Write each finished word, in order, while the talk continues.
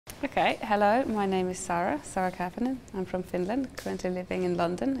Okay, hello, my name is Sarah Karpinen. I'm from Finland, currently living in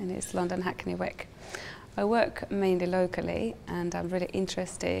London, in East London, Hackney Wick. I work mainly locally and I'm really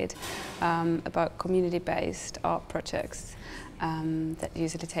interested about community-based art projects that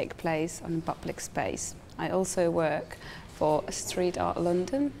usually take place on public space. I also work for Street Art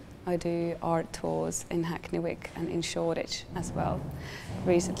London. I do art tours in Hackney Wick and in Shoreditch as well.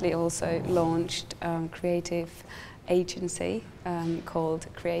 Recently also launched creative agency called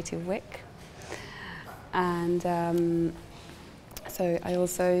Creative Wick, and so I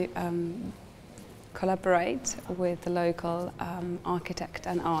also collaborate with the local architect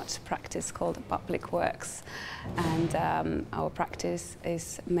and art practice called Public Works, and our practice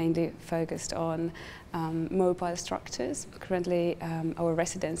is mainly focused on mobile structures. Currently our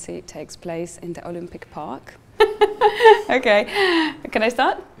residency takes place in the Olympic Park. Okay, can I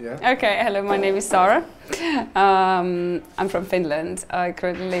start? Yeah. Okay, hello, my name is Sarah. I'm from Finland. I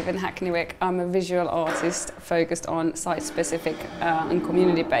currently live in Hackney Wick. I'm a visual artist focused on site-specific and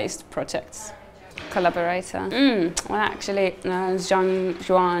community-based projects. Collaborator. Well, actually,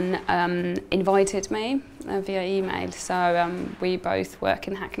 Juan invited me via email, so we both work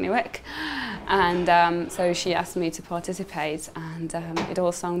in Hackney Wick, and so she asked me to participate, and it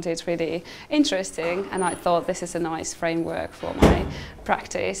all sounded really interesting, and I thought this is a nice framework for my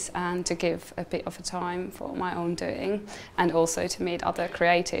practice and to give a bit of a time for my own doing, and also to meet other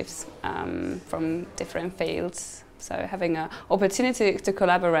creatives from different fields. So having an opportunity to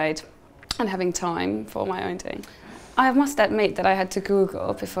collaborate and having time for my own doing. I must admit that I had to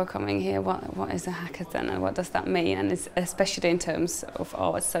Google before coming here what is a hackathon and what does that mean, and it's especially in terms of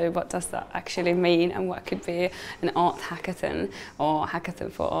art, so what does that actually mean and what could be an art hackathon or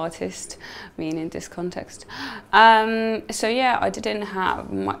hackathon for artists mean in this context. So yeah, I didn't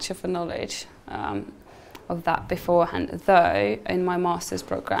have much of a knowledge of that beforehand, though in my master's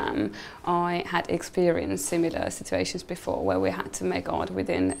program I had experienced similar situations before where we had to make art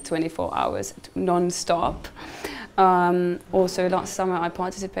within 24 hours non-stop. Also last summer I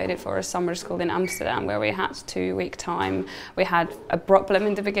participated for a summer school in Amsterdam where we had 2-week time. We had a problem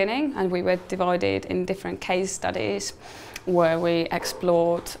in the beginning and we were divided in different case studies where we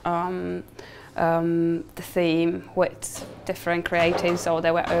explored the theme with different creatives, so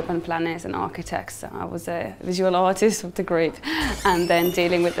there were urban planners and architects. I was a visual artist of the group, and then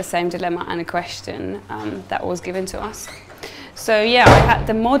dealing with the same dilemma and a question that was given to us. So yeah, I had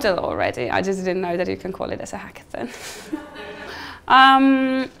the model already, I just didn't know that you can call it as a hackathon.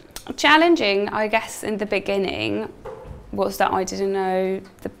 Challenging, I guess, in the beginning was that I didn't know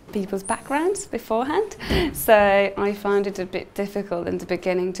the people's backgrounds beforehand. So I found it a bit difficult in the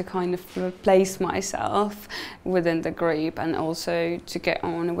beginning to kind of place myself within the group and also to get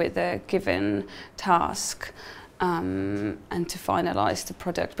on with a given task and to finalize the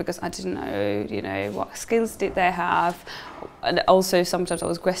product, because I didn't know, you know, what skills did they have. And also sometimes I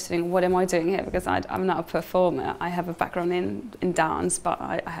was questioning, what am I doing here? Because I'm not a performer. I have a background in dance, but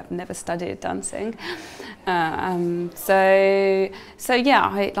I have never studied dancing. So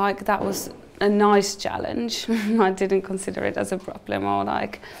yeah, that was a nice challenge. I didn't consider it as a problem or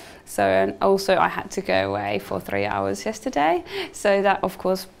like. So, and also I had to go away for 3 hours yesterday. So that of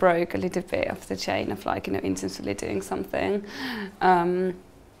course broke a little bit of the chain of like, you know, intensely doing something. And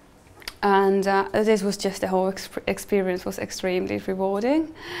this was just, the whole experience was extremely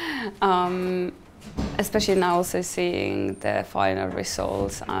rewarding. Especially now also seeing the final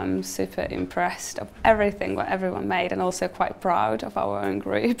results, I'm super impressed of everything what everyone made, and also quite proud of our own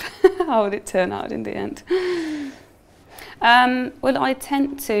group, how it turned out in the end. Well, I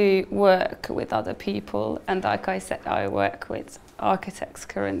tend to work with other people, and like I said, I work with architects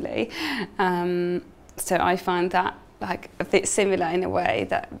currently. So I find that like a bit similar in a way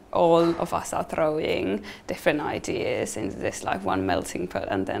that all of us are throwing different ideas into this like one melting pot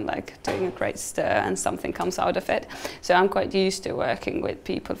and then like doing a great stir and something comes out of it. So I'm quite used to working with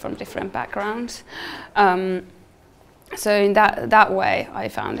people from different backgrounds. So in that way I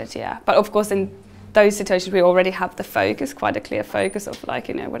found it, yeah. But of course in those situations we already have the focus, quite a clear focus of like,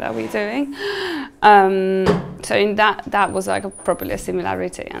 you know, what are we doing? So in that was like probably a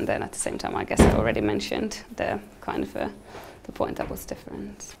similarity, and then at the same time I guess I already mentioned the kind of the point that was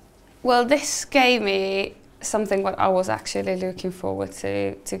different. Well, this gave me something what I was actually looking forward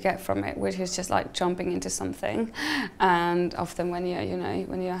to get from it, which is just like jumping into something. And often when you're, you know,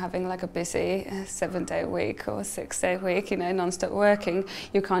 when you're having like a busy 7-day week or 6-day week, you know, non-stop working,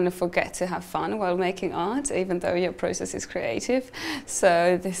 you kind of forget to have fun while making art, even though your process is creative.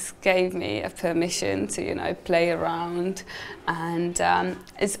 So this gave me a permission to, you know, play around, and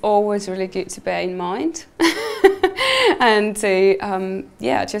it's always really good to bear in mind and to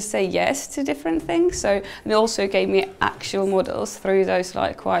yeah, just say yes to different things. So it also gave me actual models through those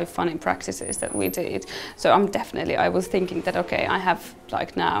like quite funny practices that we did. So I was thinking that okay, I have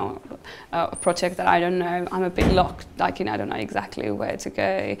like now a project that I don't know, I'm a bit locked, like, you know, I don't know exactly where to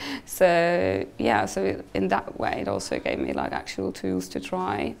go. So yeah, so in that way it also gave me like actual tools to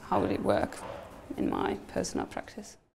try how would it work in my personal practice.